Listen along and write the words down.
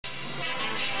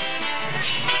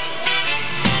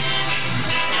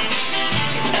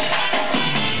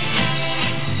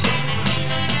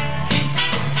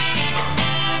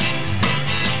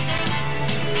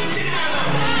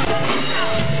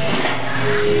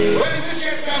this is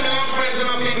Chet and I'm friends with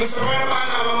my people. So right about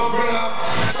now, I'm gonna bring up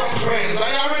some friends. Are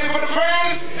y'all ready for the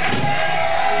friends?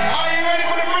 Are you ready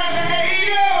for the friends? Okay, here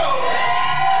you go.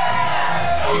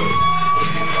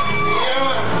 Yeah,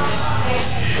 man.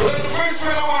 Well, the first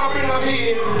friend I want to bring up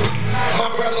here, my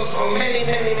brother for many,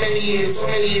 many, many years, so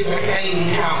many years I can't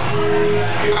even count.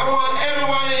 I want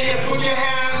everyone in here to put your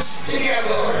hands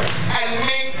together and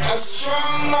make a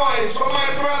strong noise for my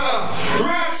brother,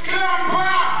 Klamps. Give it up for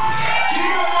Klamps.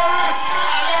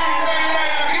 Let me tell you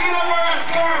right now, give it up for Klamps.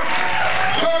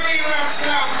 Come in,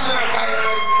 Klamps.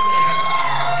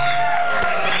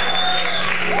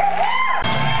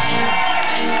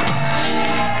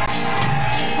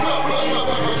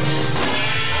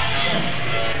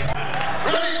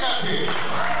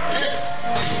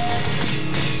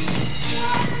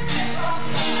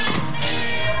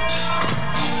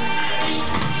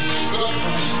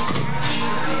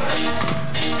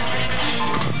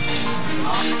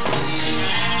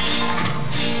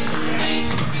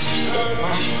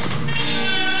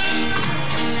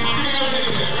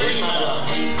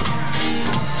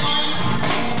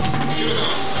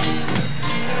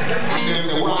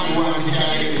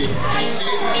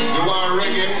 You want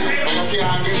reggae, and I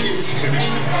can't get it.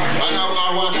 And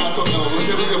I want that something now. What's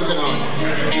the say now?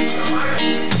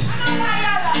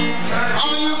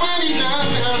 Are you ready now?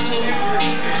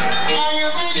 Are you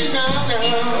ready now? Yeah,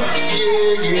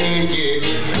 yeah, yeah.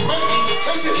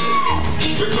 Let's see.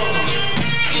 Because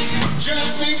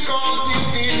just because you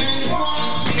didn't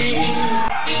want me,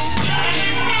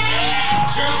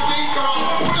 just because.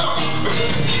 Pull up.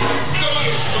 Come on.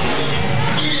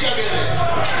 Give it again.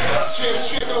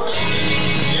 Straight out.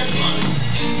 Yes, man.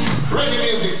 Reggae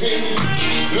music, see?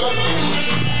 Lord knows.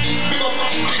 Big up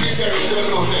dignitary, you don't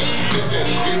know, say. Listen,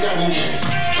 these are the things.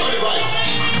 Go the voice.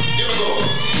 Here we go.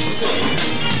 Listen.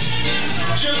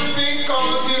 Just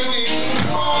because you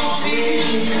didn't want me,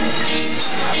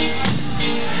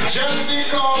 just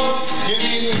because you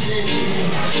didn't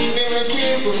never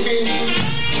care for me,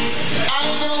 I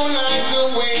don't like the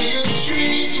way you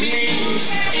treat me.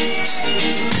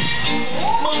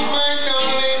 But my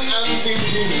darling, I'm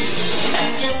thinking,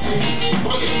 listen,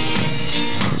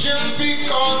 just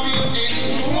because you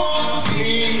didn't want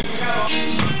me,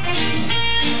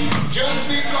 just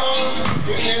because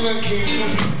you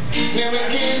never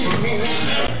cared for me,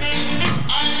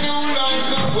 I don't like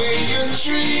the way you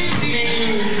treat me.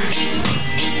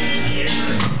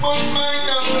 But my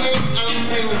darling, I'm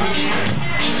thinking,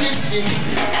 listen,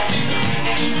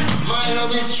 my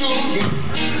love is true.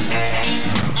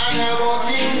 And I want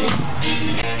you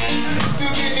to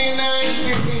give me nice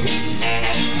things,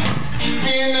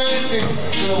 be nice things.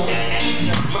 So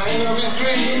my love is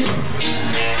ready,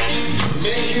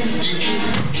 make you deep,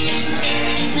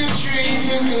 to treat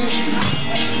you good,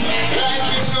 like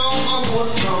you know I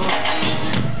would know.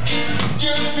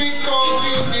 Just because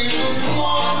you didn't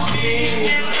want me,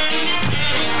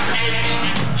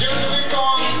 just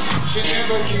because she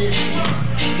never cared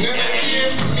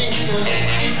for me.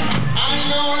 I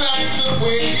don't like the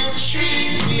way you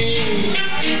treat me.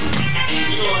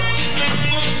 You know what?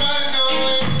 But my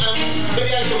darling, but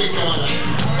yeah, do this, man.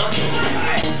 That's it.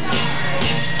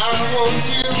 I want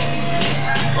you,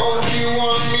 hope you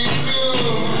want me too.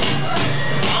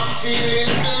 I'm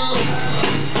feeling new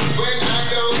when I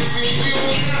don't see you.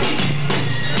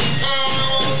 I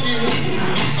want you,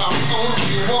 I hope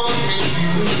you want me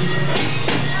too.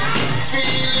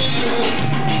 Feeling new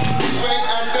when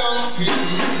I don't see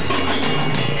you.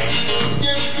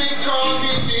 Just because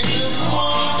you didn't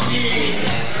want me,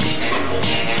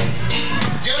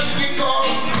 just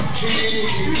because you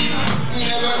didn't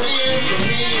never hear from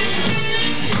me,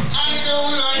 I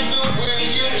don't like the way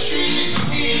you treat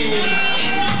me.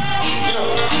 You know,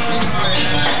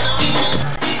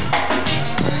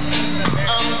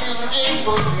 I'm still in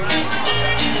for you.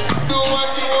 Do what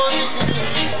you want me to do.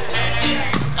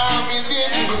 I'll be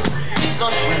there for you.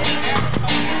 Not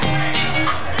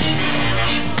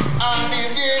I'll be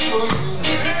there for you.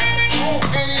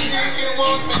 Anything you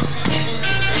want me to do.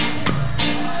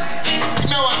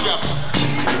 Now I drop.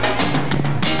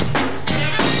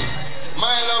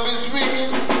 My love is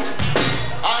real.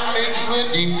 I'll make you a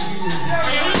deal.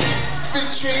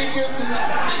 Mistreat you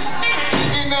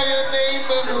in your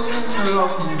neighborhood,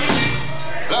 Lord.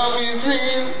 Love is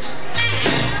real.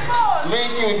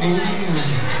 Make you a deal.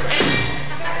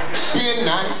 Be a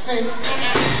niceness.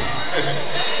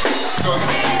 So,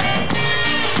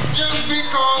 just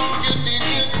because you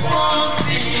didn't want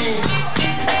me,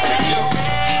 you know,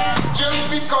 just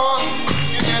because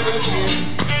you never didn't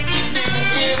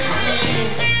care for me,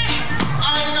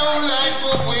 I don't like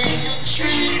the way you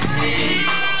treat me,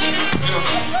 you know,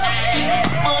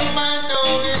 but my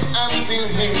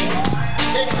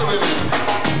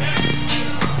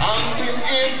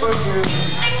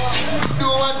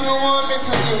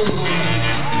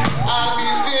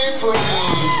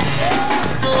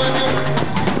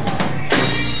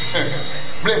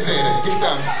say that. Give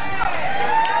thanks.